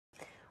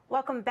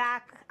Welcome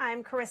back.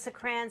 I'm Carissa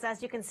Kranz.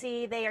 As you can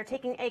see, they are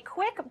taking a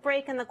quick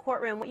break in the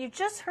courtroom. What you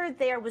just heard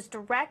there was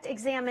direct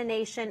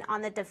examination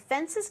on the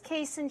defense's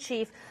case in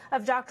chief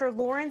of Dr.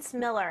 Lawrence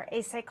Miller,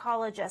 a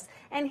psychologist.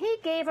 And he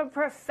gave a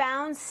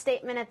profound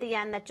statement at the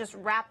end that just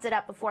wrapped it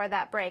up before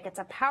that break. It's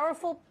a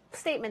powerful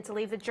statement to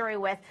leave the jury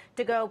with,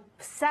 to go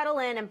settle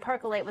in and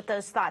percolate with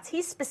those thoughts.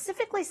 He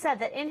specifically said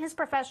that in his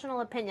professional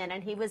opinion,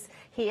 and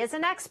he is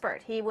an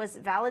expert, he was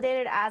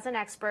validated as an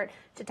expert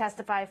to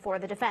testify for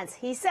the defense.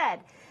 He said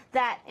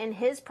that in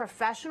his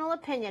professional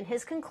opinion,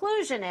 his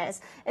conclusion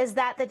is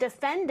that the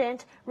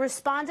defendant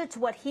responded to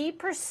what he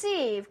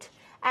perceived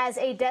as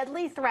a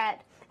deadly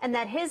threat, and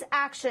that his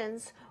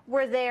actions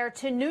were there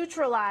to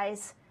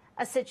neutralize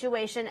a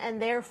situation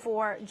and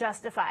therefore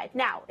justified.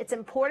 Now, it's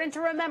important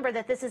to remember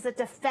that this is a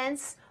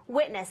defense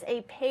witness,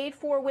 a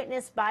paid-for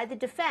witness by the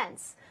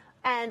defense,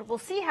 and we'll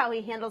see how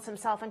he handles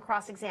himself in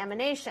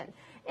cross-examination.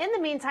 In the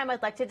meantime,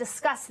 I'd like to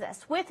discuss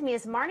this. With me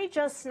is Marni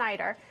Jo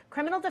Snyder,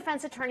 criminal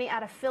defense attorney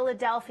out of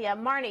Philadelphia.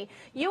 Marni,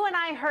 you and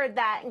I heard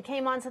that and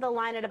came onto the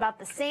line at about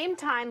the same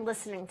time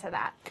listening to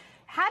that.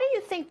 How do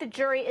you think the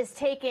jury is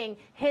taking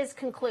his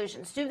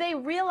conclusions? Do they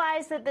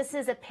realize that this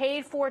is a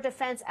paid-for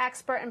defense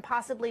expert and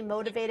possibly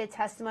motivated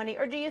testimony?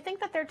 Or do you think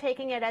that they're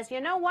taking it as, you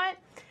know what,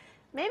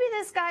 maybe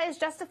this guy is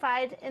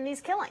justified in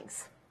these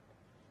killings?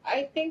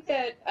 I think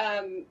that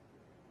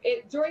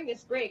during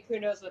this break, who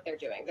knows what they're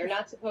doing? They're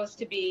not supposed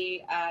to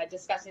be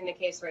discussing the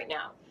case right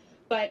now.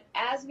 But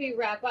as we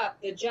wrap up,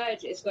 the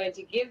judge is going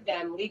to give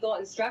them legal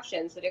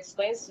instructions that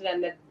explains to them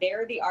that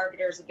they're the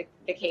arbiters of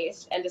the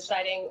case and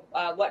deciding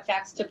what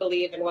facts to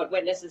believe and what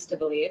witnesses to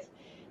believe.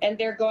 And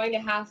they're going to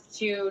have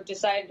to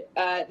decide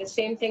the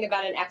same thing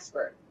about an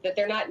expert, that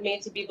they're not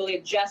made to be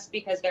believed just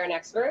because they're an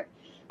expert,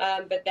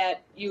 but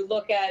that you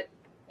look at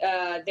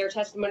their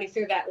testimony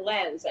through that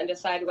lens and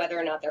decide whether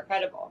or not they're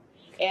credible.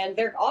 And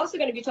they're also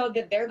going to be told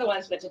that they're the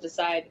ones that to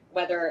decide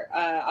whether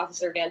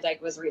Officer Van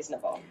Dyke was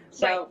reasonable.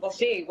 So right. We'll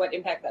see what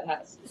impact that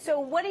has. So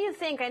what do you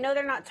think? I know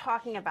they're not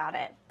talking about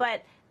it,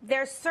 but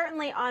they're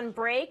certainly on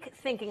break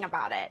thinking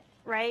about it,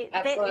 right?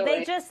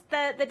 Absolutely.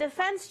 The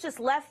defense just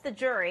left the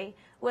jury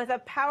with a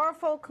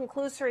powerful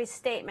conclusory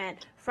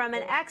statement from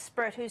an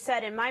expert who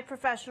said, in my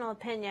professional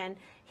opinion,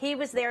 he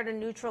was there to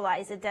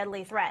neutralize a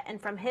deadly threat.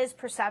 And from his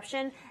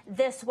perception,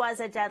 this was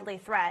a deadly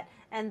threat.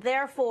 And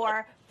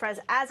therefore,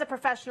 as a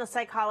professional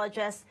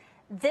psychologist,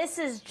 this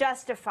is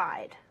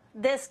justified.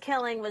 This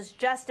killing was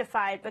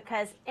justified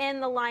because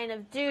in the line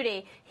of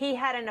duty, he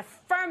had an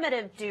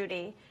affirmative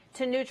duty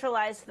to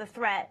neutralize the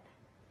threat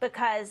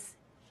because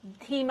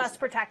he must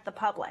protect the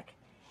public.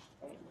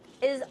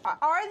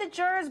 Are the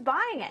jurors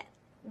buying it?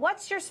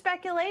 What's your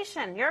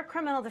speculation? You're a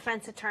criminal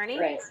defense attorney.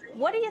 Right.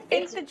 What do you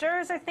think the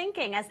jurors are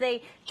thinking as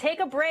they take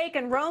a break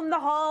and roam the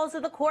halls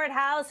of the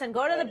courthouse and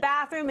go to the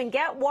bathroom and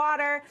get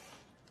water?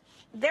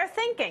 They're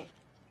thinking.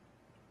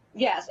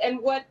 Yes, and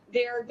what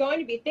they're going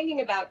to be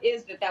thinking about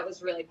is that that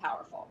was really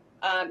powerful,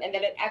 and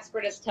that an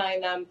expert is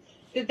telling them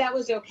that that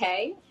was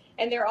okay.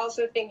 And they're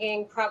also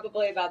thinking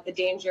probably about the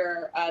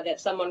danger that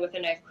someone with a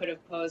knife could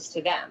have posed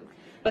to them.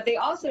 But they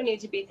also need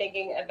to be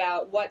thinking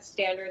about what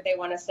standard they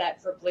want to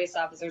set for police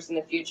officers in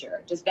the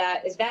future. Is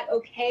that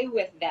okay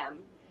with them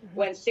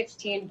when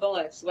 16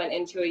 bullets went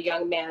into a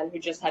young man who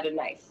just had a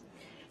knife?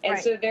 And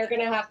right. So they're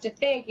going to have to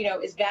think, you know,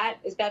 is that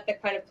the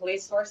kind of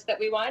police force that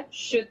we want?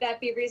 Should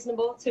that be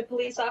reasonable to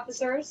police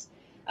officers?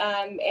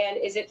 And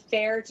is it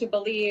fair to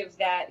believe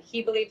that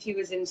he believed he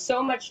was in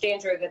so much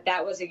danger that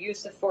that was a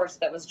use of force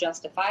that was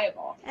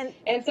justifiable?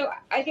 And so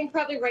I think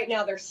probably right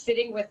now they're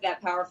sitting with that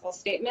powerful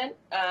statement,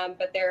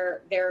 but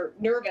they're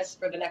nervous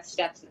for the next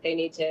steps that they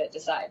need to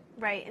decide.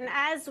 Right. And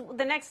as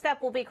the next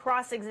step will be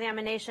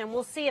cross-examination,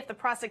 we'll see if the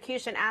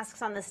prosecution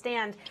asks on the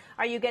stand,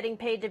 are you getting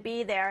paid to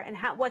be there? And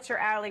what's your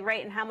hourly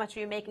rate? And how much are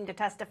you making to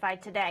testify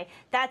today?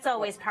 That's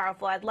always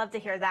powerful. I'd love to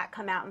hear that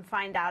come out and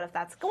find out if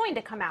that's going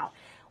to come out.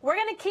 We're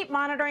going to keep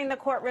monitoring the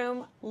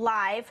courtroom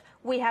live.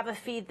 We have a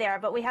feed there,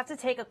 but we have to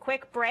take a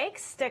quick break.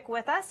 Stick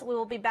with us. We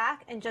will be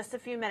back in just a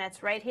few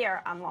minutes right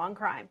here on Law and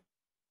Crime.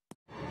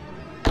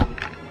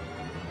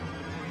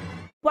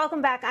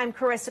 Welcome back. I'm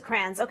Carissa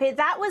Kranz. Okay,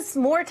 that was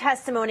more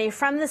testimony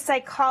from the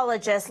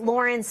psychologist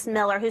Lawrence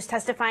Miller, who's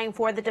testifying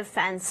for the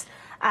defense,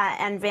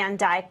 and Van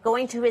Dyke,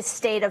 going to his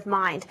state of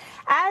mind.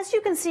 As you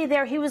can see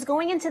there, he was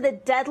going into the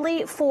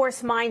deadly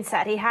force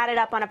mindset. He had it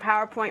up on a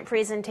PowerPoint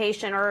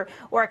presentation or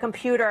a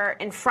computer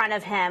in front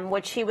of him,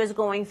 which he was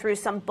going through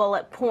some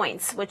bullet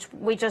points, which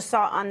we just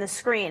saw on the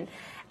screen.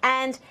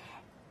 And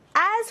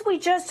as we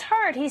just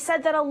heard, he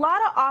said that a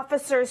lot of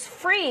officers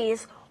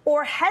freeze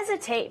or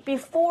hesitate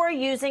before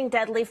using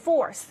deadly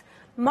force.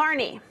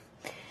 Marni,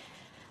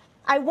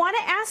 I want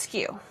to ask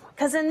you,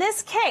 because in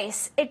this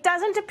case, it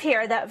doesn't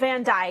appear that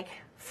Van Dyke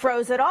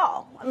froze at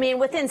all. I mean,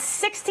 within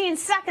 16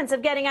 seconds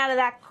of getting out of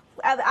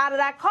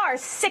that car,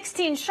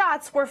 16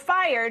 shots were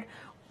fired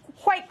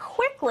quite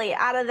quickly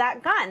out of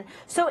that gun.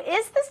 So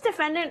is this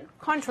defendant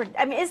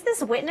is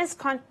this witness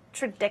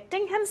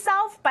contradicting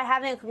himself by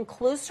having a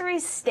conclusory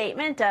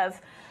statement of,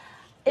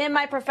 in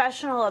my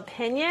professional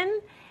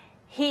opinion,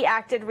 he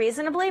acted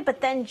reasonably,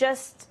 but then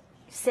just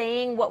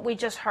saying what we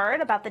just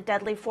heard about the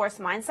deadly force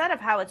mindset of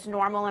how it's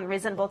normal and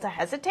reasonable to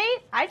hesitate,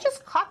 I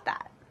just caught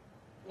that.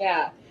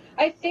 Yeah.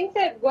 I think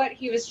that what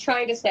he was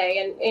trying to say,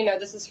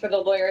 and this is for the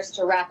lawyers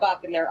to wrap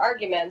up in their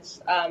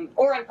arguments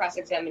or on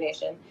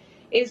cross-examination,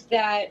 is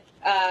that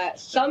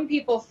some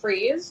people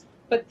freeze,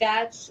 but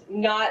that's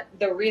not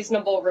the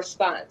reasonable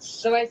response.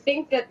 So I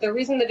think that the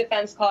reason the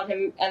defense called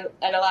him and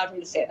allowed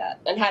him to say that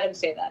and had him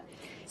say that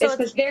is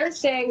because they're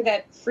saying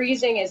that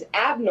freezing is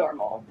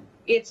abnormal.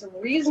 It's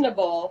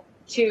reasonable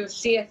to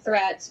see a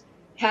threat,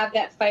 have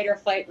that fight or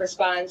flight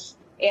response,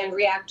 and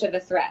react to the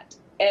threat.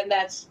 And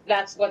that's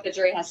what the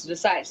jury has to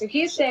decide. So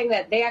he's saying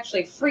that they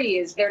actually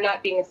freeze. They're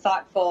not being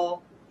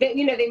thoughtful. That,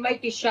 they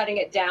might be shutting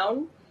it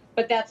down,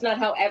 but that's not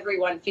how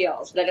everyone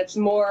feels, that it's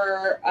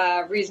more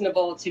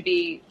reasonable to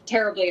be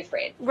terribly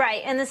afraid.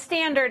 Right. And the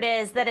standard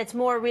is that it's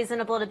more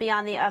reasonable to be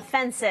on the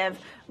offensive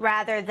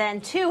rather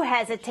than to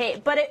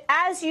hesitate. But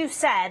as you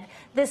said,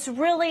 this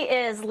really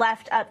is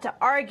left up to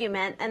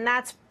argument, and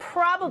that's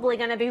probably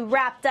going to be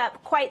wrapped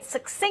up quite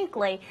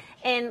succinctly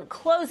in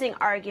closing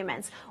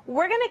arguments.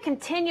 We're going to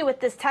continue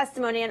with this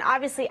testimony, and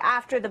obviously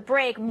after the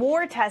break,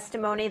 more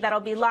testimony that'll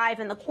be live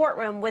in the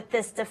courtroom with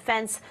this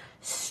defense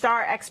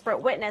star expert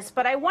witness.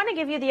 But I want to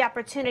give you the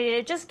opportunity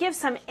to just give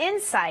some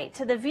insight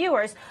to the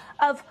viewers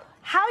of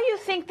how you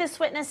think this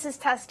witness is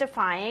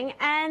testifying,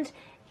 and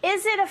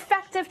is it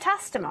effective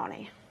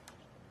testimony?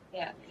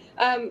 Yeah.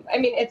 I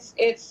mean,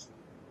 it's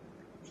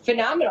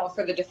phenomenal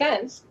for the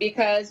defense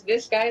because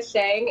this guy's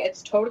saying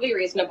it's totally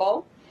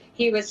reasonable.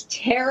 He was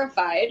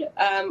terrified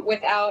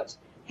without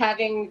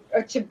having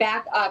or to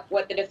back up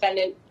what the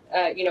defendant,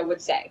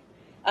 would say.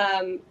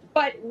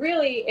 But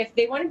really, if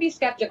they want to be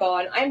skeptical,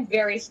 and I'm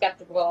very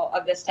skeptical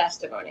of this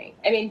testimony.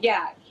 I mean,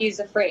 yeah, he's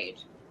afraid,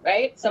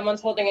 right?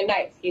 Someone's holding a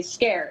knife. He's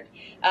scared.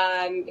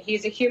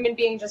 He's a human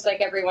being just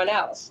like everyone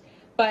else.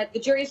 But the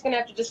jury's going to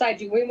have to decide,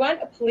 do we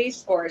want a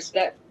police force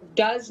that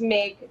does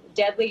make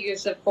deadly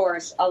use of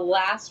force a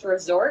last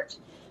resort?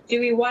 Do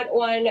we want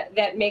one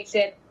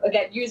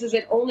that uses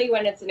it only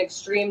when it's an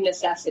extreme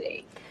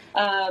necessity?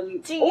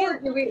 Or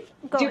do we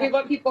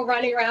want people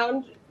running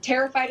around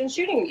terrified and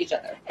shooting each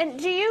other? And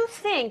do you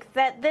think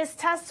that this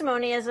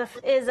testimony is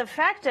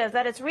effective,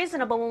 that it's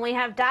reasonable when we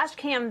have dash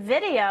cam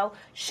video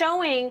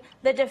showing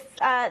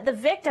the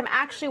victim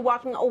actually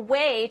walking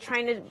away,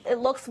 trying to,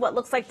 what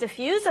looks like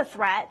defuse a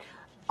threat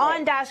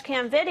on dash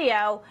cam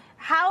video?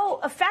 How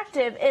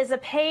effective is a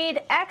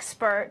paid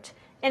expert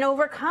in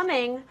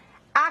overcoming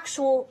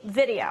actual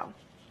video?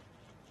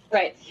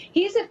 Right.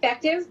 He's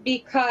effective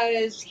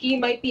because he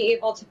might be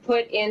able to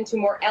put into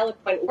more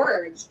eloquent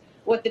words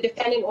what the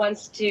defendant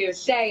wants to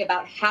say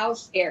about how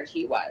scared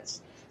he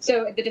was.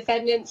 So the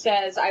defendant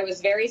says, I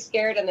was very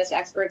scared, and this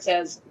expert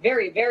says,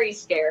 very, very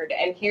scared,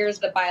 and here's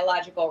the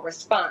biological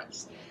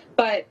response.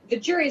 But the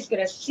jury's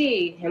going to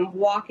see him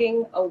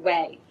walking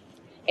away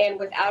and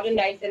without a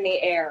knife in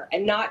the air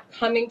and not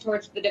coming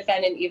towards the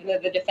defendant, even though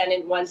the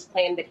defendant once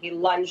claimed that he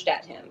lunged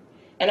at him.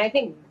 And I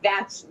think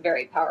that's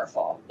very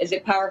powerful. Is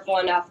it powerful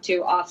enough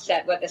to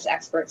offset what this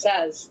expert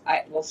says?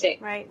 We'll see.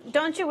 Right.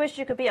 Don't you wish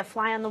you could be a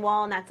fly on the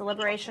wall in that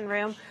deliberation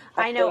room?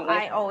 Absolutely. I know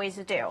I always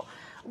do.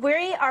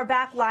 We are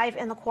back live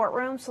in the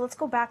courtroom, so let's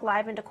go back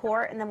live into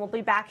court, and then we'll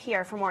be back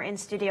here for more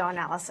in-studio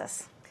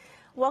analysis.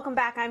 Welcome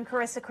back. I'm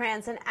Carissa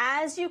Kranz, and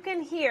as you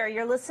can hear,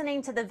 you're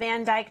listening to the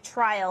Van Dyke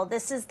trial.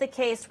 This is the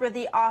case where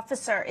the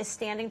officer is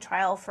standing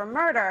trial for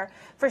murder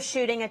for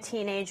shooting a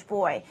teenage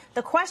boy.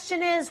 The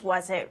question is,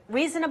 was it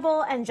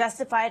reasonable and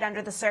justified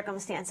under the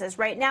circumstances?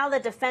 Right now, the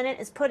defendant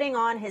is putting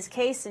on his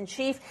case in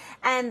chief,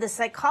 and the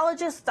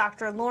psychologist,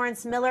 Dr.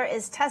 Lawrence Miller,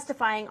 is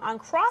testifying on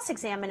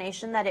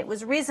cross-examination that it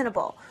was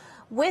reasonable.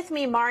 With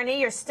me, Marni,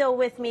 you're still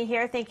with me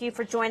here. Thank you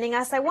for joining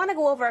us. I want to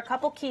go over a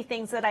couple key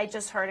things that I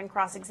just heard in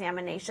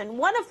cross-examination,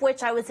 one of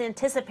which I was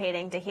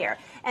anticipating to hear,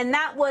 and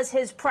that was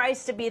his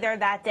price to be there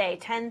that day,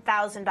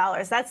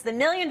 $10,000. That's the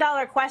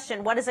million-dollar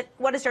question. What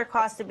is your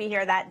cost to be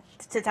here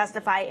to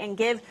testify and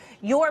give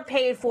your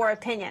paid-for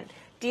opinion?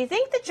 Do you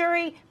think the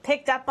jury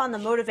picked up on the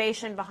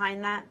motivation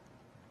behind that?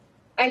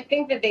 I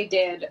think that they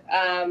did,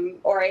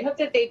 or I hope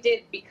that they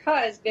did,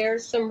 because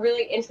there's some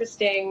really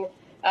interesting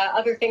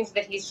other things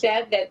that he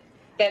said that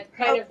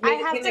kind of... I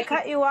have to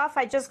cut you off.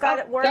 I just got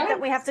it word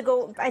that we have to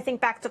go, I think,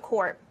 back to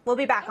court. We'll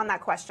be back on that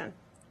question.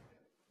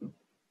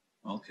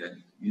 Okay.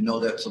 You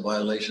know that's a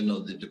violation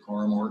of the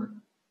decorum order?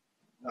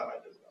 No, I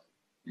did not.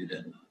 You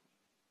didn't.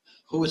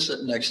 Who was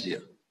sitting next to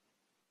you?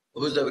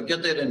 Who's that?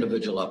 Get that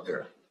individual up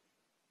here.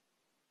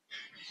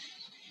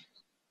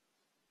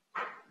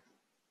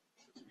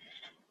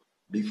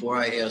 Before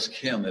I ask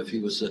him if he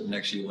was sitting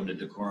next to you when the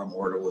decorum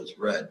order was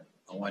read,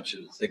 I want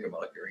you to think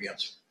about your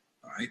answer.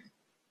 All right?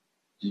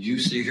 Did you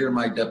hear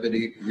my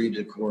deputy read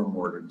the decorum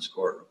order in this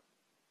courtroom?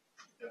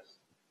 Yes.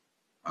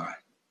 All right.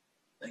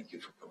 Thank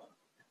you for coming.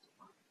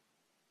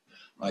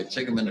 All right,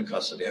 take him into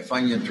custody. I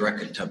find you in direct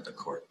contempt of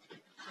court.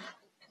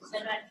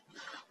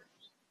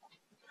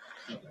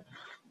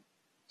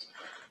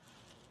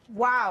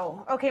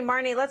 Wow. Okay,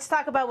 Marni, let's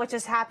talk about what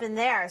just happened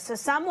there. So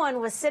someone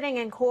was sitting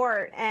in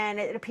court and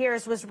it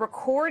appears was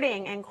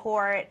recording in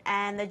court,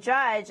 and the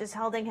judge is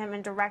holding him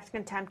in direct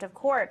contempt of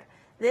court.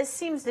 This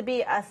seems to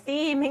be a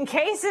theme in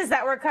cases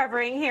that we're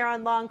covering here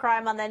on Long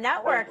Crime on the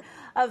network,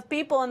 of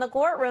people in the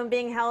courtroom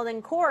being held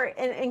in court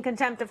in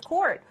contempt of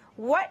court.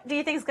 What do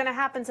you think is going to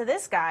happen to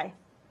this guy?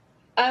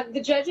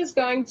 The judge is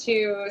going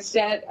to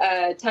set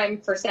a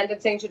time for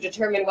sentencing to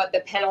determine what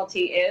the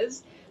penalty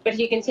is, but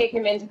he can take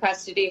him into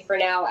custody for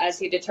now as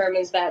he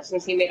determines that,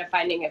 since he made a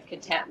finding of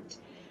contempt.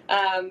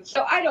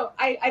 So I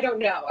don't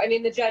know. I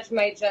mean, the judge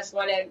might just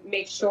want to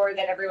make sure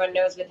that everyone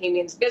knows that he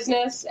means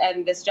business,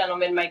 and this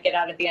gentleman might get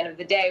out at the end of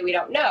the day. We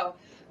don't know.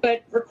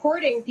 But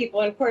recording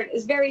people in court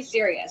is very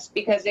serious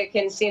because it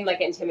can seem like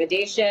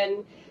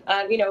intimidation.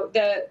 You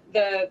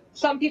know,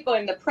 some people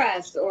in the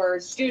press or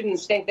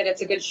students think that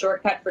it's a good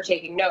shortcut for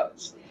taking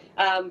notes.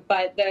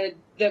 But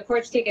the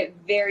courts take it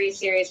very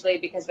seriously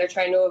because they're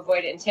trying to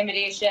avoid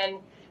intimidation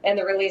and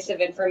the release of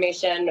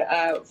information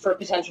for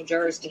potential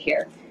jurors to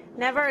hear.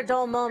 Never a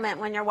dull moment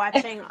when you're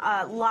watching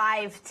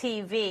live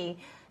TV.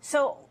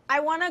 So I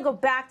want to go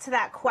back to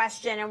that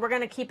question, and we're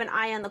going to keep an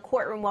eye on the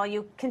courtroom while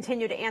you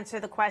continue to answer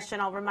the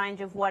question. I'll remind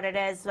you of what it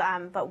is,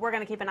 but we're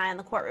going to keep an eye on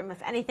the courtroom.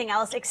 If anything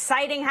else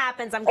exciting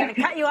happens, I'm going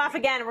to cut you off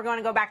again, and we're going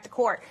to go back to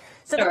court.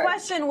 So the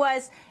question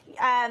was,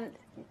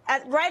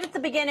 right at the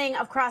beginning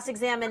of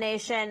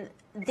cross-examination,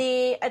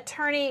 the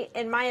attorney,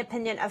 in my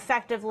opinion,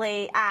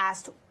 effectively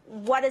asked,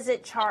 what is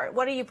it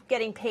what are you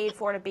getting paid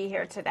for to be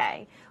here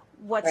today?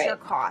 What's your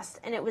cost?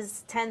 And it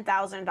was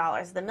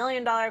 $10,000. The $1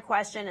 million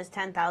question is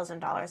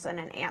 $10,000 and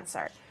an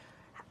answer.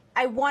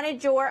 I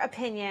wanted your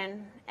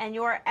opinion and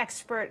your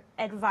expert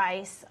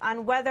advice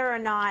on whether or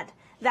not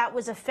that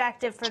was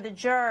effective for the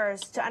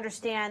jurors to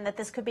understand that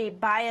this could be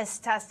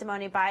biased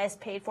testimony, biased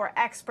paid for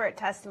expert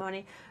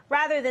testimony,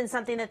 rather than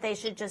something that they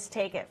should just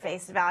take at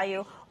face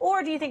value.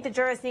 Or do you think the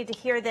jurors need to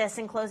hear this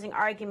in closing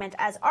argument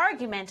as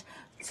argument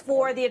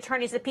for the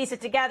attorneys to piece it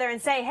together and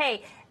say,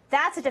 hey,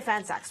 that's a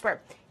defense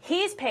expert.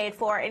 He's paid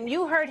for, and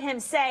you heard him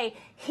say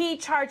he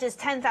charges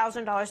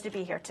 $10,000 to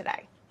be here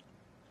today.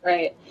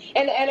 Right.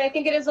 And I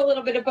think it is a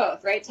little bit of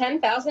both, right?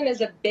 10,000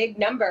 is a big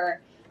number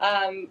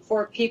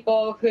for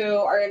people who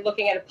are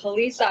looking at a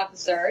police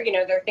officer. You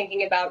know, they're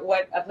thinking about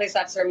what a police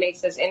officer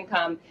makes as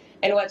income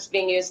and what's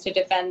being used to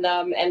defend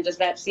them, and does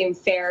that seem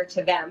fair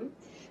to them?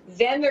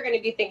 Then they're going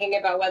to be thinking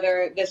about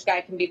whether this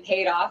guy can be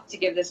paid off to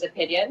give this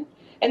opinion.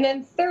 And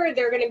then third,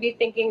 they're going to be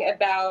thinking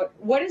about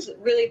what is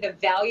really the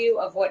value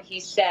of what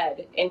he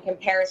said in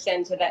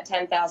comparison to that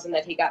 $10,000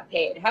 that he got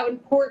paid. How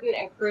important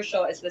and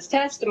crucial is this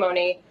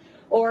testimony,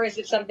 or is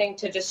it something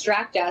to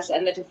distract us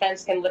and the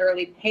defense can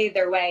literally pay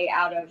their way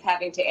out of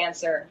having to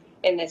answer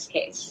in this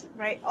case?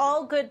 Right.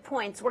 All good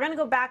points. We're going to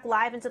go back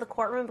live into the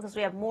courtroom because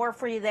we have more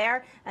for you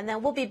there, and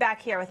then we'll be back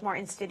here with more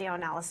in-studio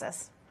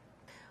analysis.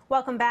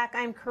 Welcome back.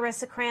 I'm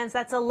Carissa Kranz.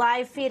 That's a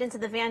live feed into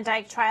the Van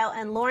Dyke trial,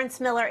 and Lawrence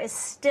Miller is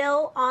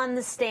still on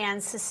the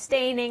stand,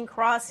 sustaining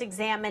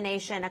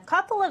cross-examination. A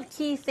couple of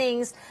key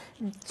things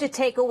to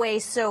take away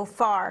so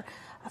far.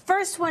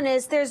 First one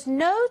is there's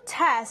no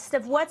test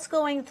of what's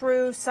going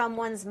through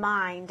someone's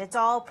mind. It's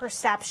all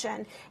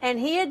perception. And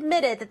he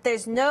admitted that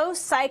there's no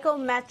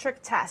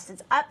psychometric test.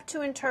 It's up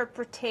to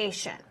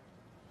interpretation.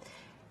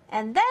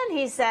 And then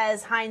he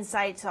says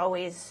hindsight's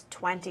always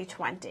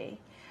 20/20.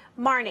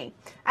 Marni,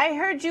 I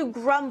heard you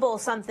grumble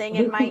something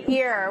in my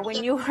ear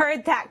when you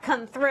heard that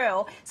come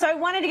through. So I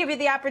wanted to give you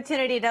the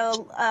opportunity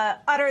to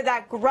utter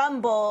that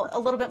grumble a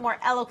little bit more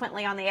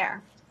eloquently on the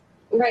air.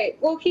 Right.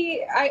 Well,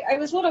 I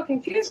was a little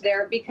confused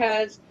there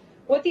because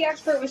what the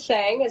expert was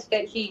saying is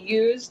that he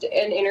used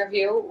an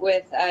interview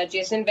with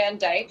Jason Van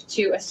Dyke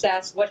to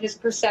assess what his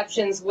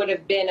perceptions would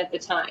have been at the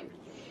time.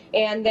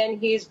 And then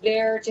he's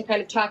there to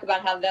kind of talk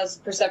about how those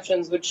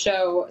perceptions would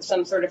show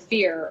some sort of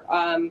fear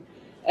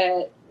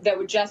that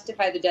would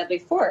justify the deadly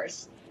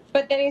force.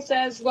 But then he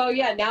says, well,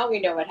 yeah, now we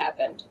know what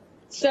happened.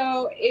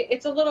 So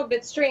it's a little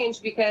bit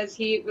strange because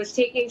he was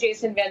taking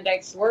Jason Van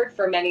Dyke's word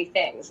for many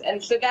things.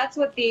 And so that's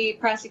what the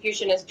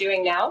prosecution is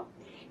doing now.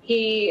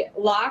 He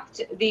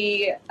locked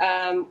the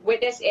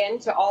witness in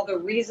to all the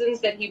reasons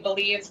that he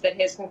believes that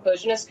his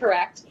conclusion is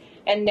correct.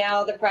 And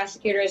now the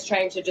prosecutor is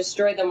trying to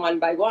destroy them one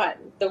by one.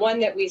 The one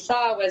that we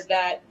saw was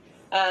that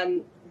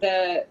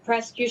the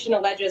prosecution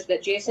alleges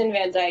that Jason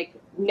Van Dyke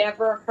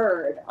never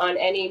heard on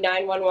any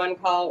 911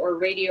 call or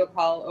radio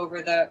call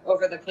over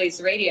the police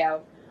radio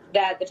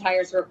that the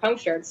tires were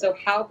punctured. So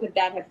how could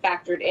that have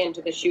factored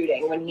into the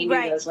shooting when he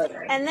knew those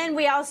later? And then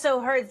we also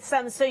heard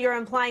some, so you're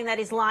implying that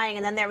he's lying,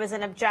 and then there was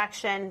an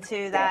objection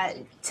to that,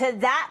 to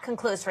that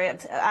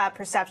conclusory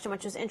perception,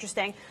 which was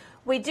interesting.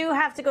 We do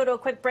have to go to a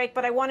quick break,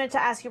 but I wanted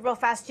to ask you real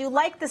fast, do you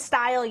like the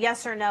style,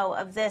 yes or no,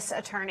 of this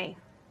attorney?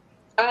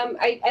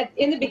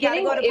 In the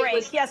beginning, we gotta go to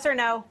break. Yes or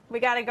no? We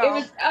gotta go. It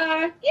was,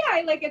 yeah,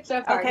 I like it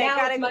so far. Okay,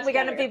 now we're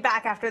gonna be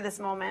back after this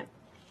moment.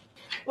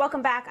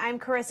 Welcome back. I'm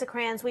Carissa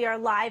Kranz. We are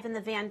live in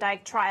the Van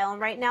Dyke trial, and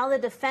right now the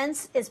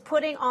defense is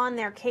putting on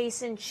their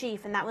case in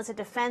chief, and that was a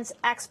defense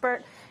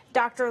expert,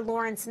 Dr.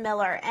 Lawrence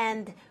Miller.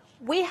 And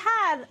we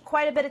had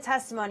quite a bit of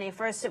testimony.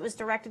 First, it was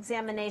direct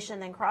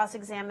examination, then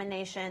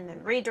cross-examination,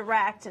 then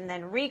redirect, and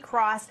then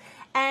recross.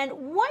 And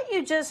what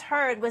you just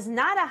heard was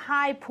not a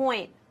high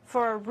point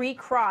for a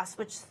recross,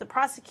 which the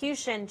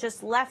prosecution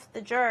just left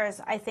the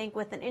jurors, I think,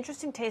 with an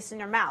interesting taste in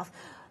their mouth.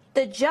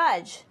 The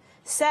judge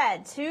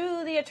said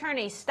to the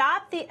attorney,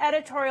 stop the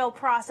editorial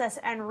process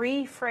and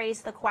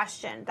rephrase the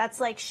question. That's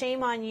like,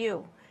 shame on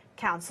you,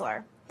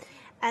 counselor.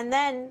 And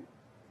then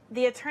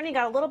the attorney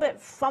got a little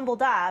bit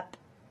fumbled up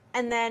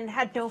and then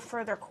had no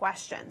further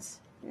questions.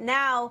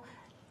 Now,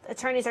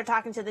 attorneys are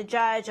talking to the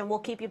judge, and we'll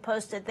keep you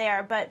posted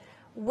there. But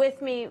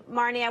with me,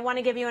 Marni, I want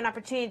to give you an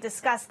opportunity to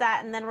discuss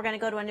that, and then we're going to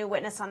go to a new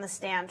witness on the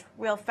stand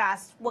real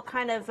fast. What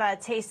kind of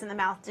taste in the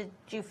mouth did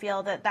you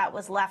feel that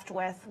was left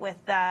with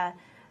that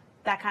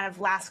kind of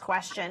last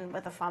question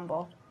with a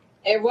fumble?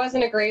 It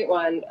wasn't a great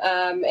one,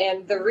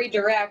 and the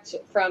redirect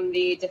from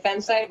the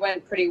defense side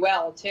went pretty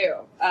well, too.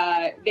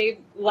 They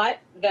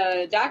let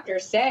the doctor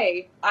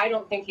say, I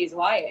don't think he's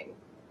lying,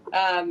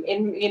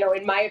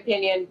 in my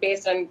opinion,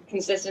 based on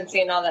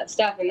consistency and all that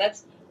stuff, and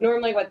that's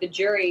normally what the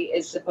jury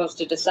is supposed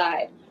to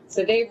decide.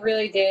 So they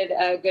really did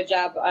a good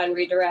job on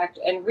redirect.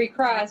 And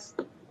recross,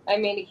 I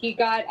mean, he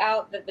got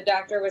out that the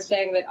doctor was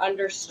saying that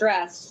under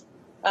stress,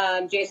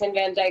 Jason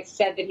Van Dyke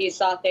said that he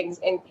saw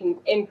things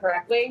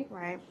incorrectly.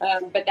 Right.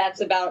 But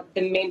that's about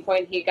the main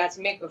point he got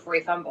to make before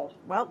he fumbled.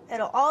 Well,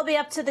 it'll all be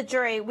up to the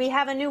jury. We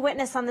have a new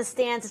witness on the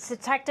stand. It's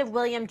Detective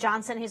William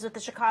Johnson. He's with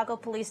the Chicago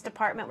Police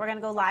Department. We're going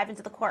to go live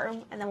into the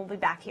courtroom, and then we'll be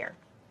back here.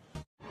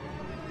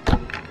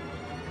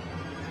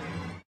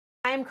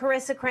 I'm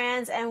Carissa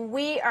Kranz, and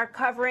we are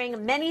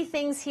covering many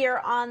things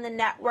here on the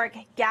network,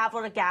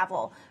 gavel to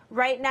gavel.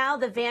 Right now,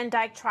 the Van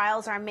Dyke trial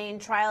is our main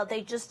trial.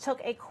 They just took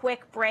a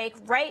quick break,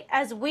 right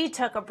as we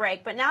took a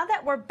break. But now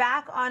that we're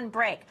back on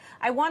break,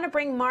 I want to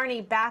bring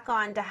Marni back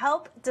on to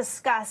help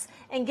discuss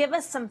and give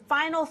us some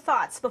final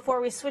thoughts before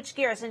we switch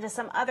gears into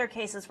some other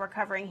cases we're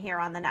covering here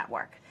on the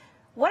network.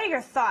 What are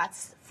your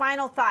thoughts,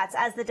 final thoughts,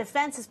 as the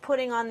defense is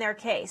putting on their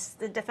case?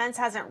 The defense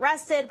hasn't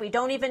rested. We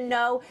don't even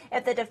know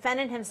if the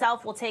defendant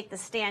himself will take the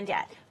stand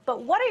yet.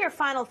 But what are your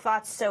final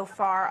thoughts so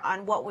far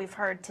on what we've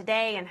heard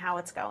today and how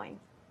it's going?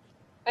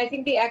 I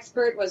think the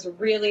expert was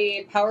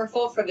really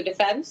powerful for the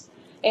defense,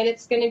 and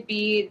it's going to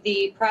be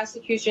the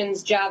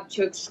prosecution's job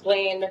to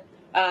explain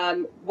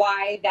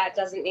why that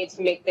doesn't need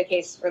to make the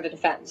case for the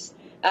defense.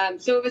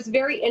 So it was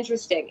very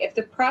interesting. If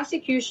the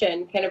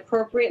prosecution can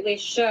appropriately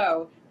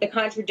show the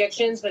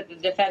contradictions that the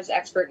defense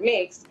expert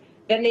makes,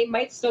 then they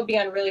might still be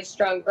on really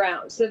strong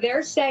ground. So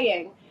they're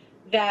saying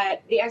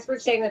that the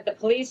expert's saying that the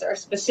police are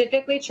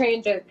specifically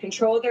trained to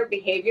control their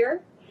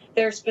behavior.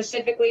 They're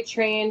specifically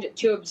trained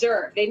to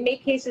observe. They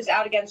make cases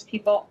out against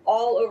people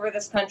all over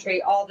this country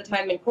all the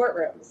time in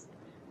courtrooms.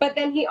 But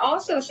then he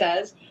also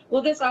says,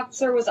 well, this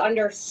officer was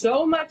under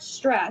so much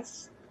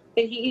stress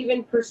that he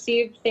even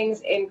perceived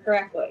things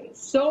incorrectly.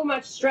 So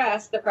much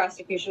stress, the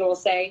prosecution will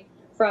say,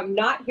 from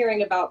not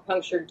hearing about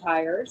punctured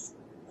tires,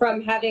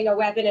 from having a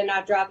weapon and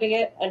not dropping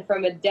it, and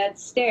from a dead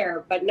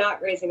stare but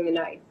not raising the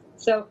knife.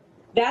 So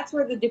that's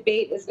where the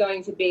debate is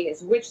going to be,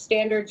 is which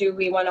standard do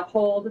we want to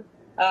hold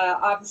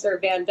Officer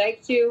Van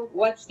Dyke to?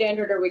 What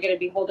standard are we going to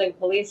be holding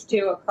police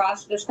to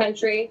across this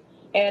country?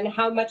 And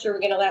how much are we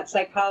going to let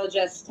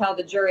psychologists tell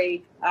the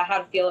jury how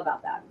to feel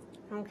about that?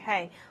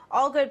 Okay.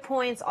 All good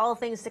points, all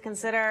things to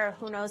consider.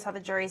 Who knows how the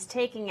jury's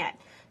taking it.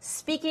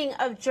 Speaking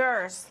of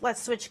jurors,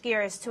 let's switch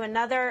gears to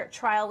another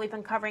trial we've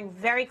been covering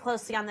very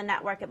closely on the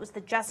network. It was the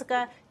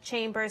Jessica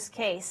Chambers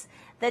case.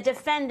 The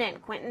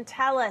defendant, Quentin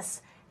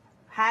Tellis,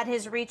 had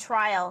his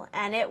retrial,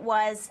 and it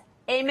was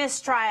a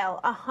mistrial,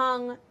 a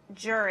hung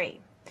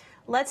jury.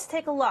 Let's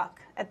take a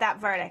look at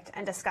that verdict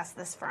and discuss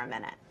this for a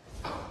minute.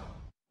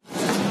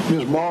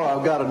 Ms. Morrow,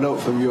 I've got a note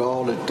from you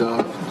all that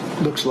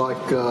looks like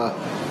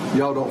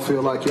y'all don't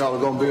feel like y'all are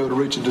going to be able to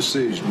reach a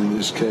decision in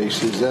this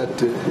case. Is that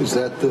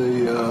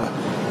the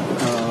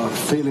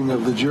feeling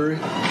of the jury?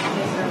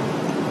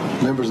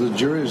 Members of the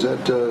jury, is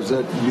that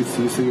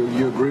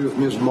you agree with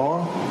Ms.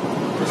 Morrow?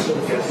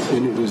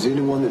 Is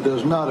anyone that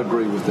does not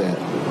agree with that?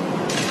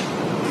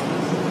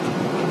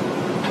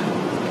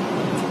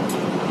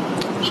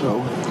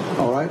 So,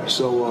 all right.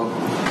 So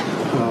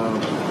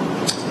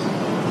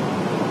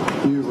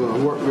you've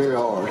worked very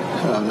hard,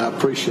 and I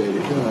appreciate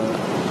it.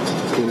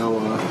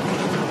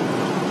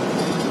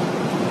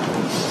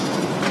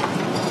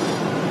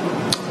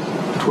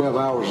 12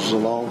 hours is a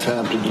long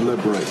time to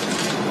deliberate.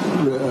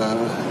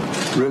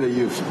 Really,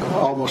 you've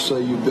almost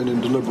say you've been in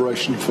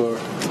deliberation for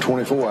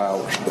 24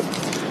 hours.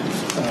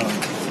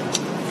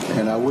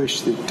 And I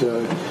wish that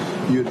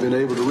you had been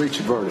able to reach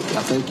a verdict.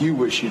 I think you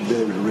wish you'd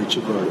been able to reach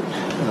a verdict.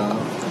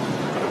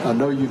 I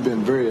know you've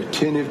been very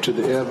attentive to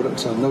the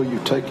evidence. I know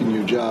you've taken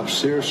your job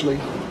seriously.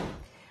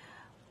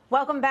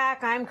 Welcome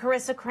back. I'm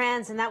Carissa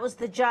Kranz, and that was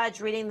the judge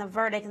reading the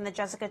verdict in the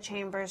Jessica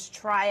Chambers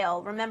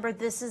trial. Remember,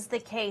 this is the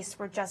case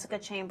where Jessica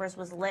Chambers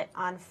was lit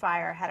on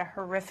fire, had a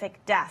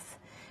horrific death.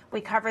 We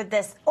covered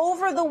this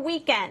over the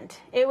weekend.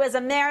 It was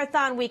a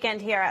marathon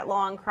weekend here at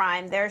Law and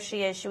Crime. There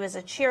she is. She was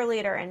a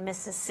cheerleader in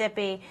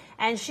Mississippi,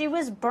 and she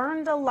was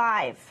burned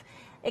alive.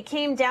 It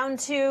came down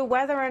to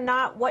whether or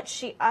not what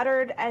she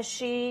uttered as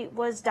she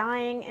was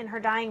dying in her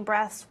dying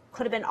breaths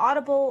could have been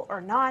audible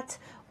or not,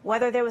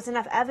 whether there was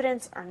enough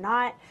evidence or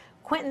not.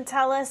 Quentin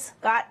Tellis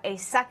got a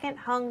second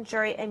hung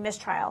jury, a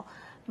mistrial.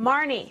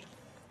 Marni,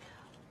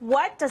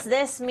 what does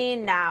this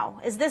mean now?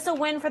 Is this a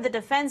win for the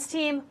defense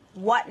team?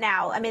 What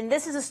now? I mean,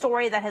 this is a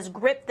story that has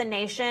gripped the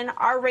nation.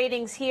 Our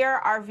ratings here,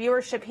 our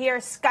viewership here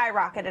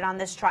skyrocketed on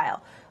this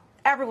trial.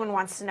 Everyone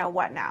wants to know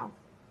what now.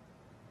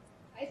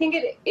 I think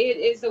it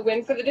is a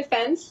win for the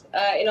defense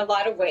in a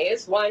lot of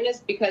ways. One is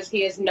because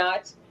he is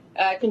not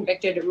a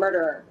convicted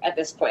murderer at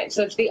this point.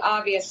 So it's the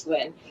obvious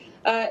win.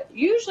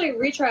 Usually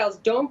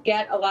retrials don't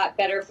get a lot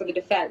better for the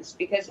defense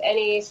because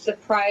any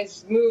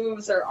surprise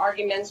moves or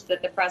arguments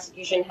that the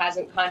prosecution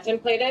hasn't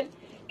contemplated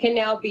can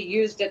now be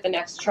used at the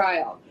next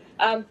trial.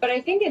 But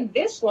I think in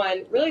this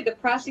one, really the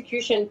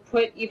prosecution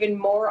put even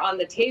more on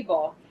the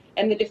table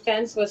and the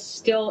defense was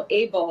still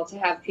able to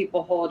have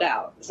people hold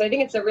out. So I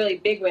think it's a really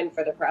big win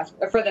for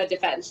the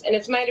defense. And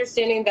it's my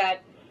understanding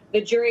that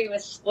the jury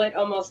was split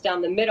almost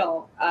down the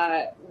middle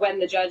when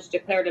the judge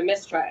declared a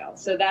mistrial.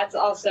 So that's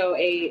also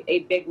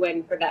a big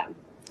win for them.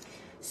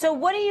 So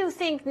what do you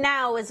think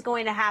now is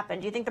going to happen?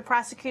 Do you think the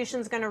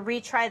prosecution's going to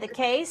retry the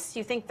case? Do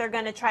you think they're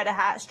going to try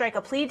to strike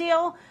a plea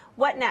deal?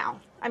 What now?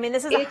 I mean,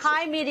 this is a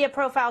high media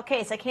profile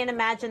case. I can't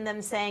imagine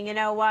them saying, you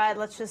know what,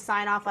 let's just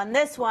sign off on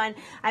this one.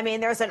 I mean,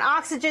 there's an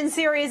Oxygen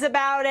series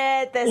about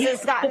it. This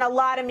has gotten a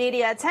lot of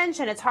media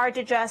attention. It's hard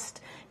to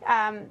just,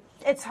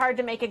 it's hard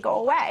to make it go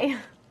away.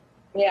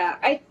 Yeah,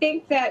 I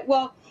think that,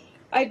 well,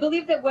 I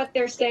believe that what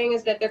they're saying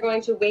is that they're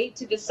going to wait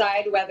to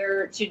decide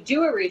whether to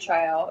do a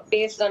retrial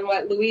based on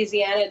what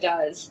Louisiana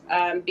does,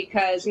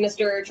 because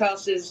Mr.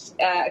 Charles is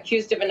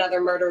accused of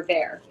another murder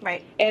there.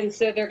 Right. And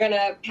so they're going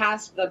to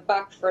pass the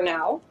buck for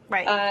now.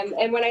 Right.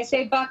 And when I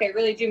say buck, I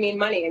really do mean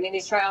money. I mean,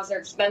 these trials are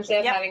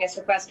expensive. Yep. Having a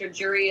sequestered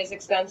jury is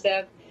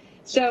expensive.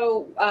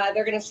 So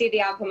they're going to see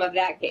the outcome of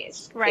that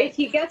case. Right. If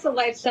he gets a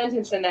life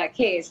sentence in that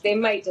case, they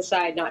might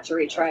decide not to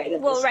retry it.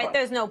 Well, right.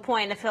 There's no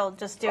point if he'll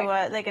just do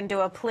they can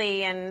do a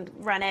plea and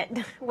run it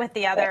with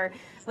the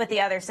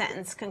other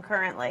sentence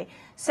concurrently.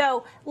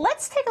 So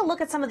let's take a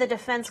look at some of the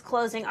defense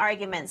closing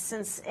arguments,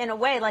 since in a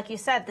way, like you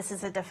said, this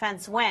is a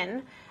defense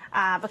win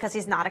because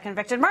he's not a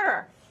convicted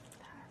murderer.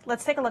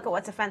 Let's take a look at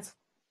what defense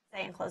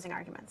say in closing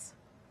arguments.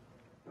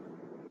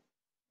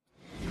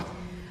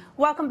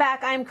 Welcome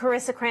back. I'm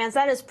Carissa Kranz.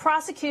 That is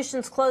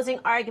prosecution's closing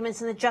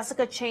arguments in the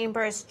Jessica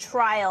Chambers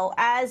trial.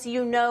 As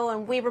you know,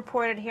 and we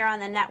reported here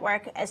on the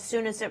network as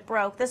soon as it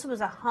broke, this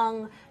was a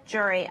hung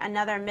jury,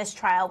 another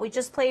mistrial. We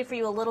just played for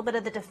you a little bit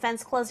of the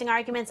defense closing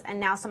arguments and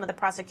now some of the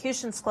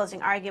prosecution's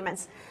closing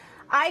arguments.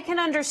 I can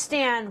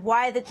understand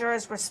why the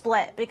jurors were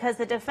split, because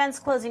the defense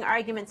closing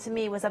argument to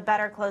me was a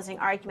better closing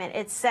argument.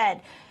 It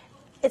said,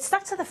 it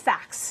stuck to the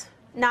facts,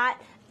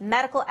 not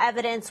medical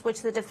evidence,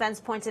 which the defense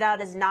pointed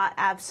out is not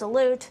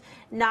absolute,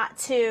 not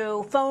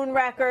to phone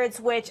records,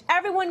 which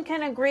everyone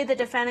can agree the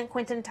defendant,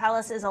 Quentin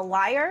Tellis, is a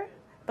liar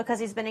because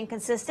he's been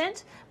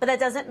inconsistent, but that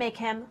doesn't make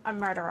him a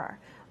murderer.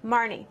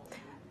 Marni,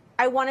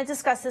 I want to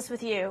discuss this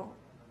with you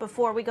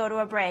before we go to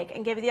a break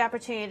and give you the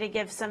opportunity to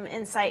give some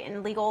insight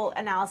and legal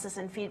analysis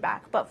and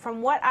feedback. But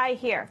from what I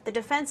hear, the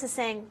defense is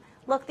saying,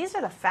 look, these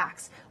are the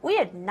facts. We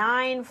had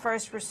 9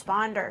 first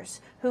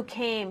responders who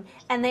came,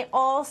 and they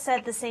all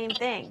said the same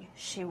thing.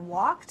 She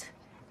walked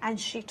and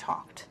she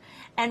talked.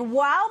 And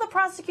while the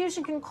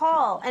prosecution can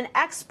call an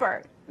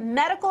expert,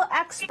 medical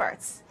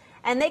experts,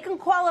 and they can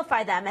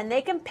qualify them and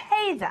they can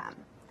pay them,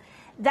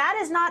 that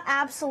is not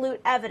absolute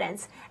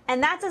evidence,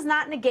 and that does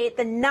not negate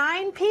the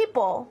 9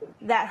 people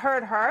that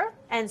heard her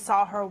and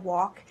saw her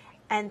walk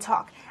and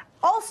talk.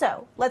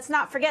 Also, let's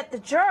not forget the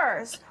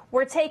jurors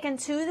were taken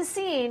to the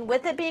scene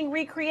with it being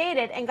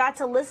recreated and got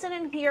to listen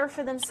and hear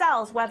for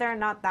themselves whether or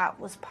not that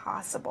was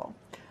possible.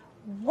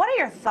 What are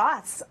your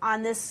thoughts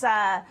on this,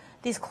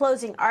 these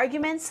closing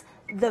arguments,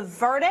 the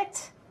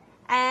verdict,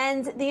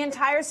 and the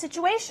entire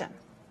situation?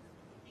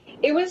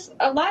 It was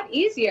a lot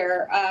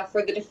easier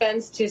for the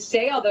defense to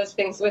say all those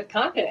things with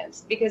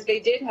confidence because they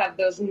did have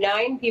those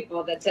 9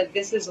 people that said,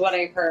 this is what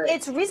I heard.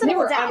 It's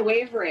reasonable doubt. They were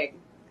unwavering.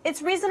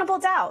 It's reasonable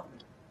doubt.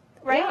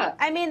 Right? Yeah.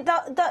 I mean,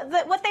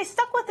 what they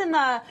stuck with in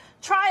the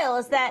trial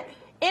is that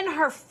in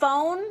her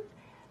phone,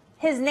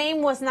 his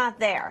name was not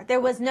there.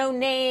 There was no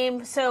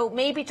name, so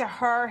maybe to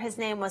her, his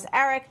name was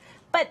Eric.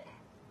 But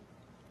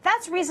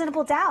that's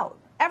reasonable doubt.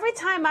 Every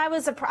time I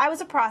was a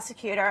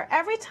prosecutor,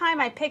 every time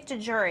I picked a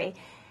jury,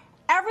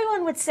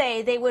 everyone would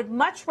say they would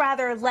much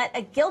rather let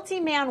a guilty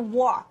man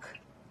walk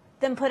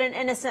than put an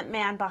innocent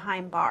man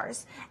behind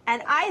bars.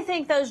 And I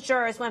think those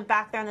jurors went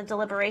back there in the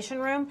deliberation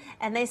room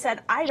and they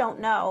said, I don't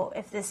know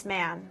if this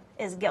man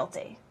is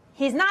guilty.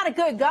 He's not a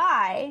good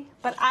guy,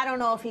 but I don't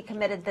know if he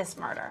committed this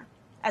murder,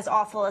 as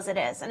awful as it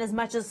is, and as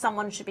much as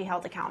someone should be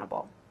held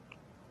accountable.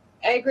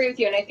 I agree with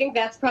you, and I think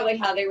that's probably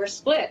how they were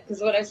split,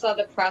 because what I saw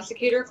the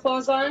prosecutor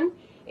close on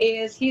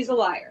is he's a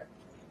liar.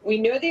 we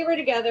know they were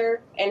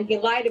together and he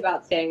lied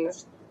about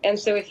things. And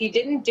so if he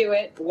didn't do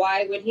it,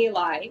 why would he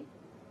lie?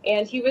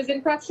 And he was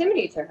in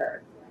proximity to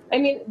her. I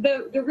mean,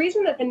 the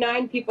reason that the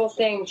 9 people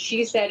saying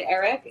she said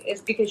Eric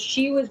is because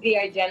she was the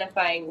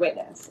identifying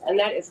witness, and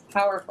that is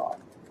powerful.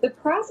 The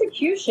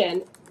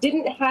prosecution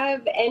didn't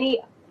have any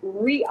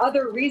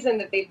other reason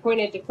that they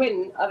pointed to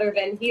Quentin other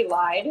than he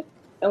lied,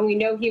 and we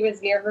know he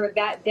was near her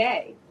that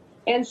day.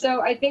 And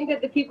so I think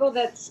that the people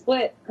that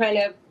split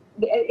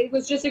it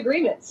was just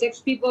agreement.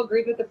 6 people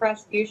agreed with the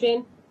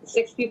prosecution,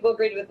 6 people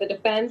agreed with the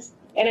defense.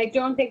 And I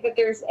don't think that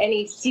there's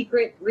any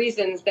secret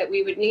reasons that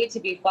we would need to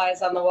be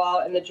flies on the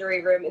wall in the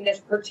jury room in this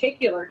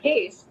particular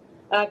case,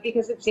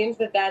 because it seems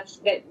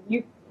that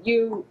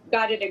you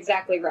got it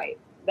exactly right.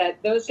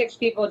 That those 6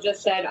 people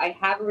just said, I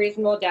have a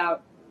reasonable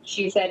doubt.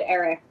 She said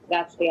Eric.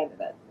 That's the end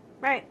of it.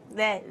 Right.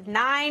 The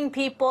 9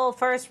 people,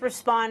 first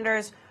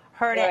responders,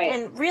 heard it. Right.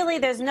 And really,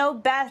 there's no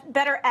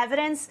better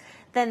evidence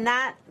than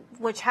that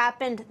which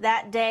happened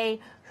that day,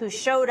 who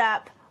showed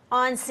up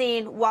on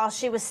scene while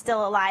she was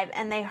still alive,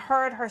 and they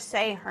heard her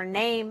say her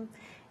name.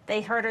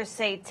 They heard her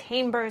say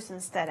Chambers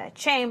instead of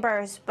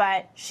Chambers,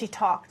 but she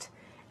talked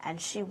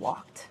and she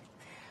walked.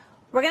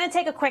 We're going to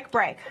take a quick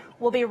break.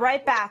 We'll be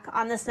right back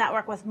on this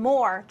network with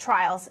more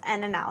trials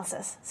and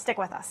analysis. Stick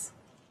with us.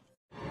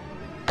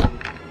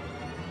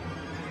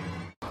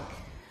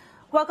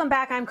 Welcome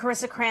back. I'm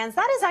Carissa Kranz.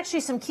 That is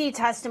actually some key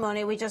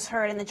testimony we just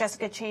heard in the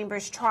Jessica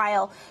Chambers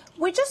trial.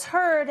 We just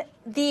heard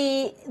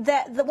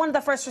one of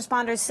the first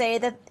responders say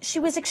that she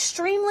was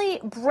extremely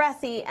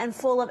breathy and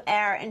full of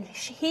air, and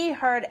he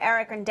heard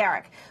Eric and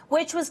Derek,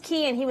 which was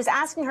key, and he was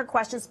asking her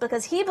questions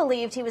because he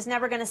believed he was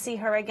never going to see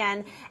her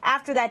again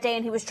after that day,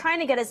 and he was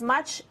trying to get as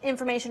much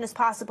information as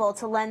possible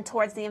to lend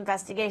towards the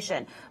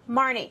investigation.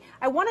 Marni,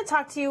 I want to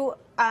talk to you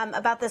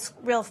about this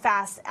real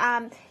fast.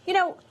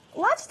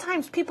 Lots of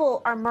times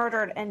people are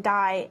murdered and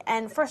die,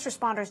 and first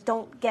responders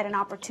don't get an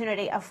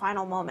opportunity of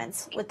final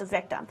moments with the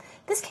victim.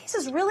 This case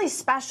is really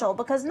special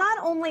because not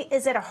only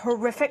is it a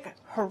horrific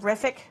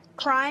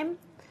crime.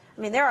 I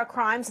mean, there are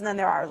crimes and then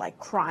there are like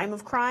crime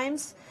of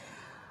crimes.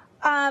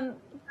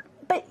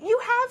 But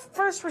you have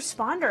first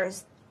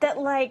responders that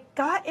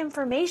got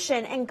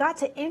information and got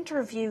to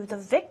interview the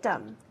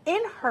victim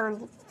in her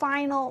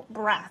final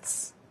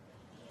breaths.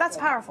 That's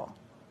powerful.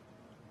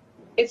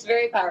 It's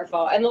very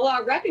powerful, and the law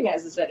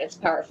recognizes that it's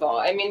powerful.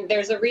 I mean,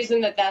 there's a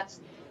reason that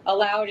that's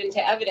allowed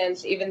into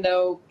evidence, even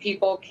though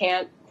people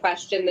can't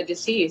question the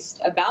deceased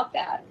about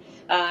that.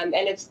 And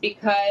it's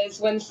because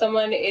when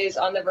someone is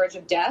on the verge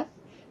of death,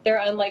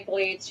 they're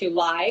unlikely to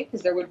lie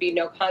because there would be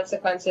no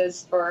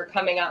consequences for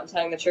coming out and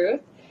telling the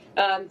truth.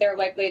 They're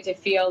likely to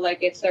feel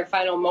like it's their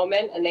final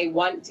moment and they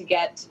want to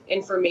get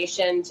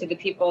information to the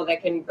people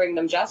that can bring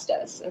them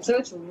justice. And so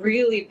it's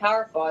really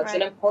powerful. It's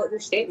an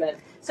important statement.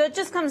 So it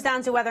just comes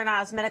down to whether or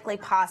not it's medically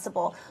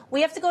possible.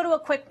 We have to go to a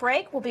quick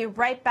break. We'll be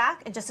right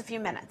back in just a few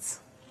minutes.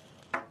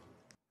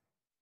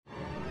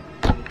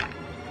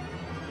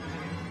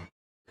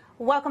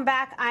 Welcome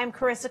back. I'm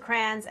Carissa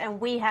Kranz,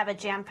 and we have a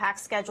jam-packed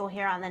schedule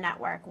here on the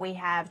network. We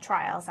have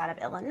trials out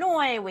of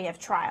Illinois. We have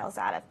trials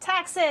out of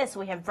Texas.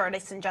 We have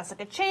verdicts in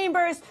Jessica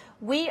Chambers.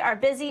 We are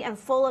busy and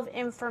full of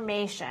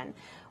information.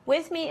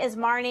 With me is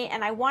Marni,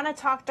 and I want to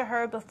talk to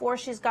her before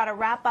she's got to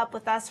wrap up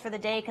with us for the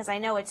day because I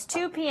know it's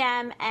 2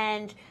 p.m.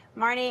 And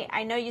Marni,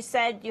 I know you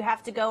said you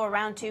have to go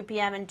around 2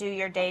 p.m. and do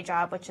your day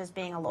job, which is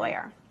being a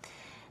lawyer.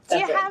 Do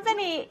you have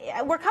any,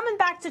 we're coming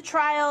back to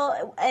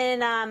trial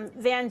in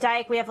Van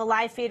Dyke. We have a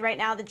live feed right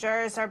now. The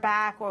jurors are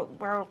back.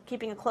 We're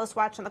keeping a close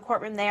watch on the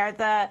courtroom there.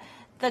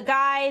 The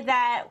guy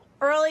that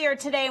earlier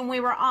today when we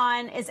were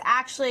on is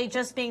actually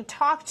just being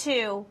talked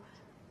to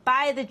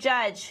by the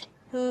judge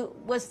who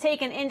was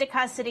taken into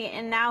custody,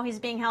 and now he's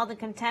being held in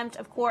contempt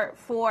of court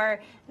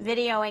for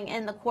videoing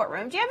in the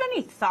courtroom. Do you have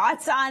any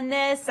thoughts on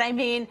this? I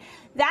mean,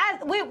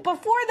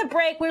 before the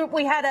break,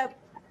 we had a...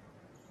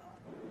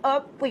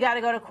 Oh, we got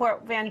to go to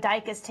court. Van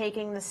Dyke is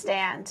taking the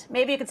stand.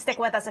 Maybe you could stick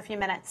with us a few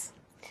minutes.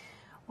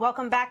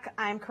 Welcome back.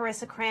 I'm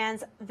Carissa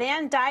Kranz.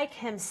 Van Dyke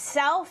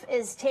himself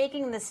is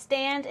taking the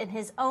stand in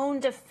his own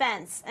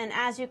defense. And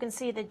as you can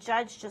see, the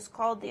judge just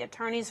called the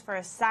attorneys for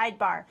a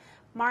sidebar.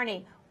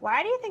 Marni,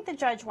 why do you think the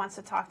judge wants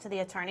to talk to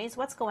the attorneys?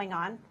 What's going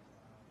on?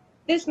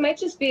 This might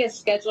just be a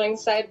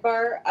scheduling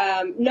sidebar,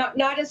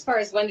 not as far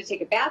as when to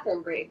take a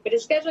bathroom break, but a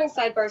scheduling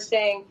sidebar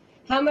saying,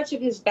 how much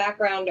of his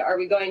background are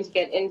we going to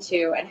get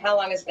into and how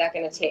long is that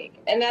going to take?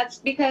 And that's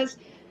because,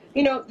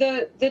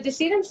 the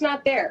decedent's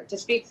not there to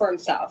speak for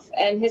himself,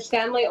 and his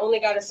family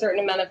only got a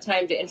certain amount of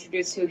time to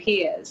introduce who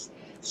he is.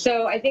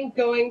 So I think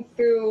going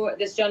through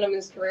this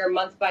gentleman's career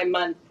month by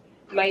month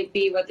might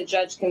be what the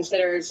judge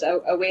considers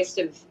a waste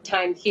of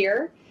time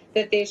here,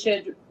 that they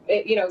should,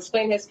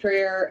 explain his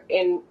career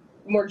in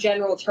more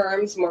general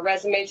terms, more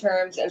resume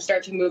terms, and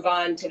start to move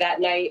on to that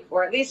night,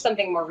 or at least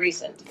something more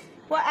recent.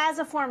 Well, as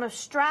a form of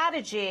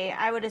strategy,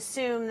 I would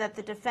assume that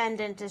the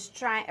defendant is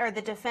trying, or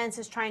the defense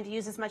is trying to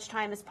use as much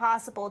time as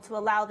possible to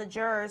allow the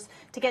jurors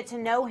to get to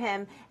know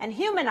him and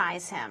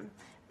humanize him,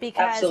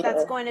 because Absolutely.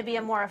 That's going to be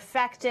a more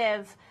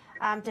effective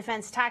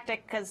defense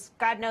tactic, because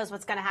God knows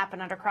what's going to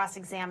happen under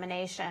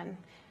cross-examination.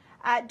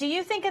 Do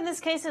you think in this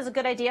case it's a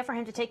good idea for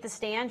him to take the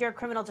stand? You're a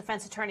criminal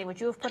defense attorney. Would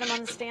you have put him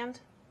on the stand?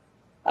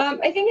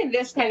 I think in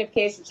this kind of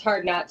case, it's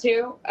hard not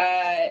to.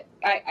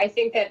 I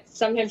think that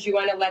sometimes you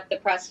want to let the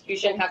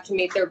prosecution have to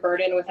meet their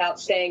burden without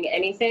saying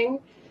anything.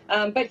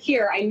 But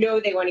here, I know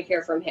they want to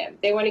hear from him.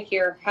 They want to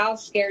hear how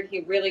scared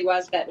he really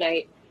was that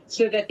night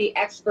so that the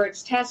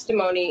expert's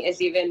testimony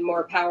is even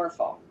more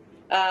powerful.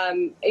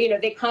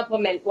 They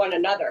complement one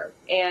another.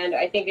 And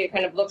I think it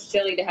kind of looks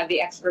silly to have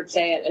the expert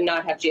say it and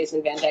not have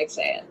Jason Van Dyke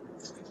say it.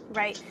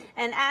 Right.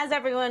 And as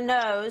everyone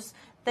knows,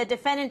 the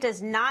defendant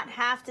does not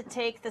have to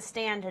take the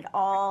stand at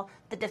all.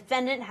 The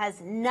defendant has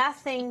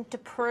nothing to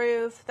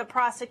prove. The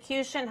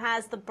prosecution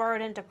has the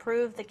burden to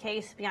prove the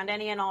case beyond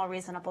any and all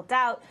reasonable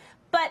doubt.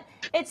 But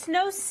it's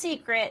no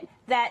secret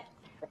that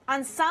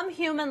on some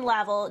human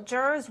level,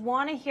 jurors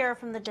want to hear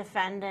from the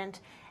defendant.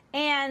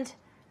 And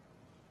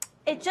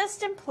it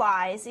just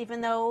implies,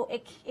 even though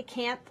it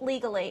can't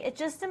legally, it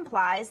just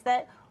implies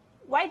that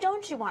why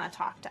don't you want to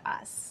talk to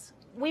us?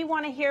 We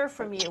want to hear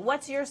from you.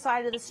 What's your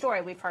side of the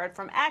story? We've heard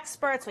from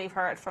experts. We've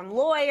heard from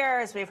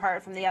lawyers. We've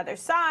heard from the other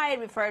side.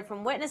 We've heard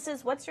from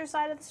witnesses. What's your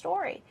side of the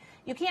story?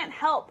 You can't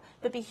help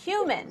but be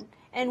human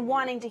in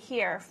wanting to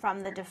hear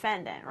from the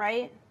defendant,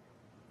 right?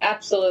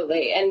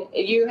 Absolutely. And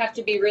you have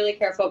to be really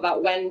careful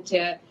about when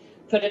to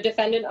put a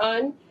defendant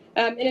on.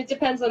 And it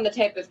depends on the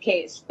type of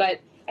case. But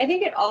I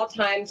think at all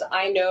times,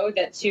 I know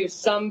that to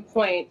some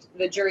point,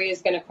 the jury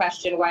is going to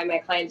question why my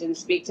client didn't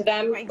speak to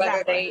them, Exactly.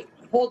 whether they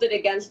hold it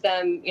against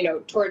them,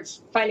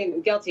 towards finding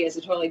them guilty is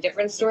a totally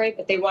different story,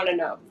 but they want to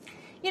know.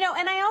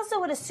 And I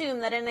also would assume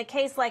that in a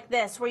case like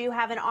this, where you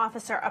have an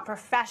officer, a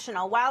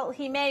professional, while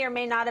he may or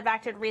may not have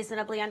acted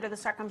reasonably under the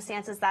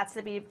circumstances, that's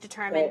to be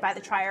determined by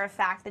the trier of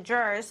fact, the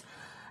jurors.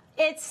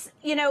 It's,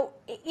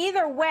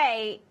 either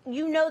way, that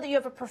you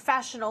have a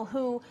professional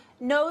who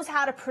knows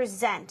how to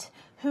present,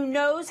 who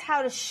knows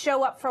how to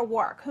show up for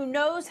work, who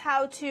knows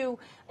how to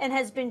and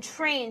has been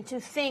trained to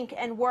think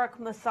and work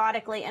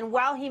methodically. And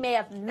while he may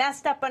have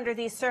messed up under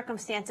these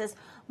circumstances,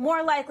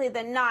 more likely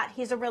than not,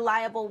 he's a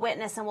reliable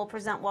witness and will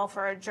present well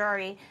for a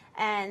jury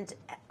and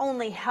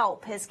only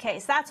help his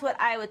case. That's what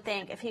I would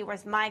think if he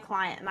was my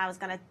client and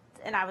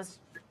I was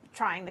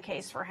trying the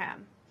case for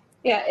him.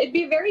 Yeah, it'd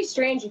be very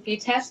strange if he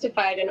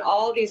testified in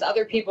all these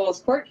other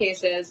people's court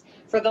cases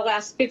for the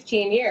last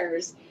 15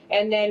 years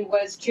and then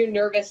was too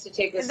nervous to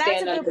take the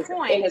stand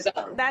in his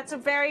own. That's a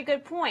very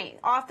good point.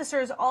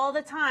 Officers all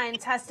the time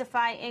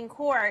testify in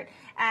court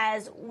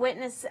as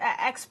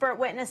expert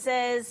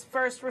witnesses,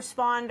 first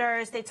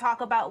responders. They talk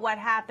about what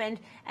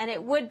happened, and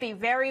it would be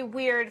very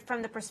weird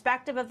from the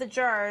perspective of the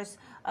jurors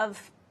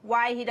of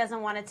why he doesn't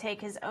want to take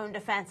his own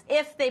defense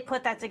if they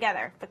put that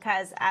together,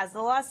 because as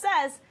the law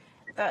says,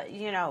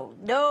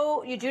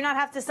 no, you do not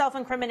have to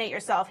self-incriminate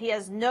yourself. He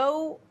has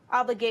no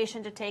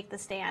obligation to take the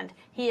stand.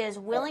 He is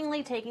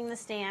willingly taking the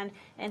stand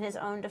in his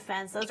own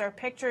defense. Those are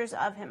pictures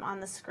of him on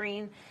the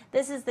screen.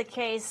 This is the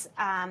case,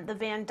 the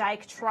Van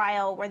Dyke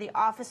trial, where the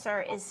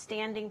officer is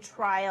standing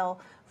trial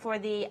for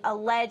the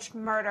alleged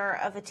murder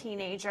of a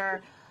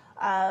teenager.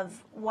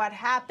 Of what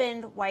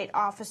happened, white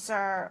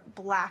officer,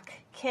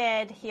 black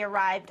kid. He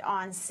arrived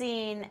on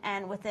scene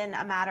and within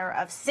a matter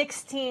of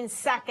 16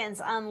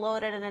 seconds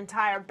unloaded an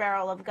entire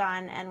barrel of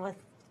gun, and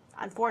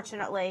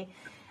unfortunately,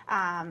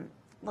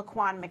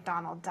 Laquan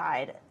McDonald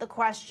died. The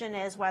question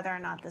is whether or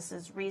not this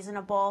is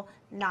reasonable,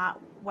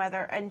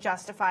 and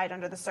justified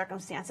under the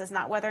circumstances,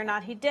 not whether or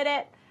not he did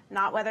it,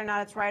 not whether or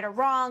not it's right or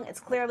wrong. It's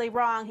clearly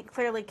wrong. He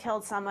clearly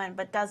killed someone,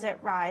 but does it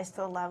rise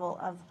to the level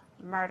of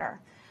murder?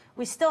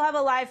 We still have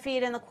a live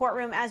feed in the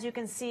courtroom. As you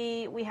can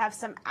see, we have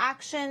some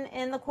action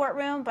in the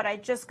courtroom, but I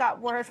just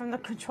got word from the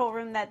control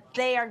room that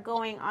they are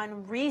going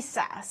on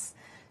recess.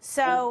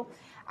 So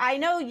I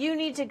know you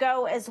need to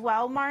go as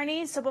well,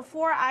 Marni. So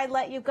before I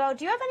let you go,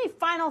 do you have any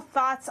final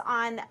thoughts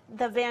on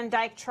the Van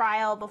Dyke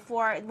trial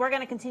before we're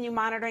going to continue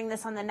monitoring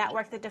this on the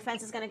network? The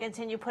defense is going to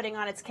continue putting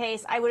on its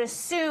case. I would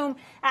assume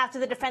after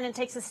the defendant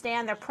takes a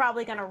stand, they're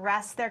probably going to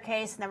rest their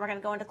case, and then we're going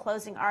to go into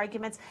closing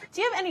arguments.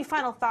 Do you have any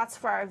final thoughts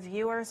for our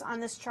viewers on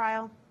this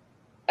trial?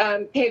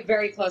 Pay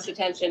very close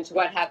attention to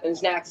what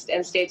happens next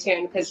and stay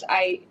tuned, because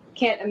I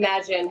can't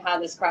imagine how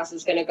this cross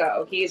is going to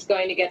go. He's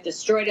going to get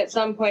destroyed at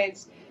some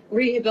points,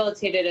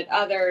 rehabilitated at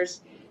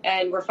others,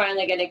 and we're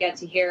finally going to get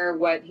to hear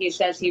what he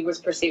says he was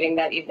perceiving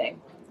that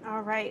evening. All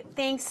right.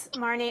 Thanks,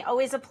 Marni.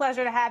 Always a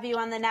pleasure to have you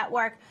on the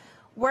network.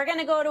 We're going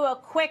to go to a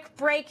quick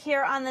break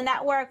here on the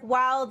network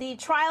while the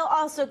trial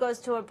also goes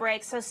to a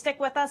break. So stick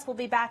with us. We'll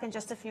be back in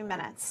just a few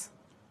minutes.